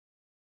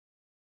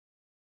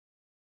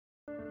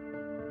Hello,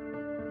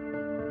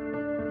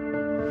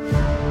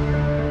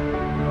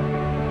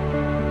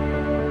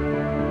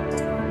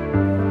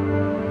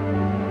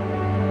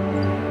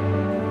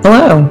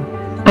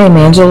 I am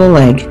Angela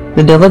Legg,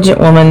 the Diligent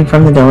Woman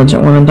from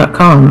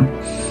thediligentwoman.com.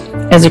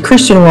 As a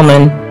Christian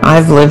woman,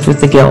 I've lived with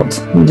the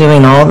guilt,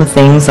 doing all the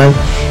things I've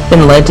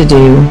been led to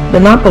do,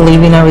 but not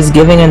believing I was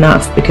giving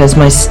enough because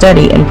my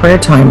study and prayer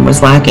time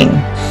was lacking.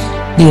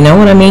 Do you know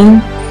what I mean?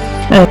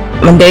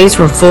 My days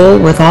were full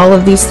with all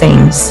of these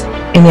things,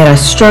 and yet I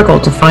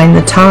struggled to find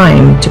the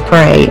time to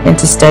pray and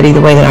to study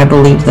the way that I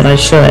believed that I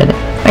should.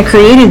 I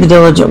created the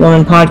Diligent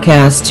Woman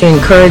podcast to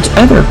encourage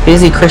other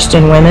busy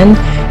Christian women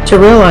to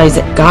realize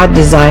that God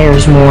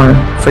desires more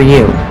for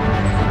you.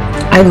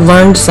 I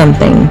learned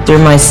something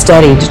through my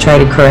study to try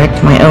to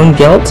correct my own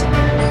guilt,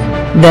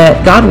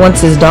 that God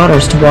wants His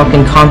daughters to walk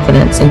in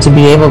confidence and to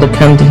be able to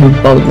come to Him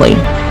boldly.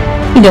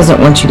 He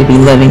doesn't want you to be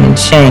living in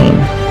shame.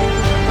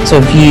 So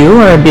if you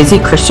are a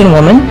busy Christian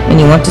woman and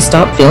you want to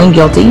stop feeling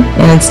guilty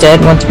and instead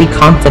want to be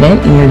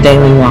confident in your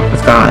daily walk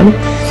with God,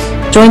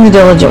 join the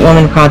Diligent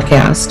Woman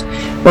podcast,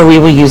 where we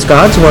will use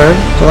God's Word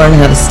to learn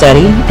how to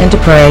study and to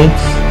pray,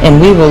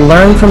 and we will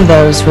learn from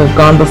those who have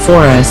gone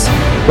before us,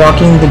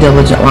 walking the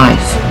diligent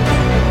life.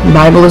 The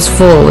Bible is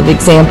full of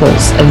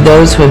examples of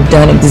those who have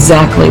done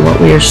exactly what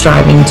we are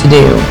striving to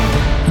do.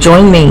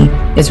 Join me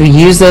as we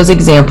use those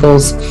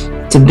examples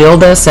to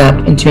build us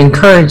up and to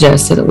encourage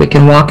us so that we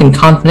can walk in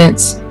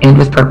confidence and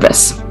with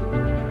purpose.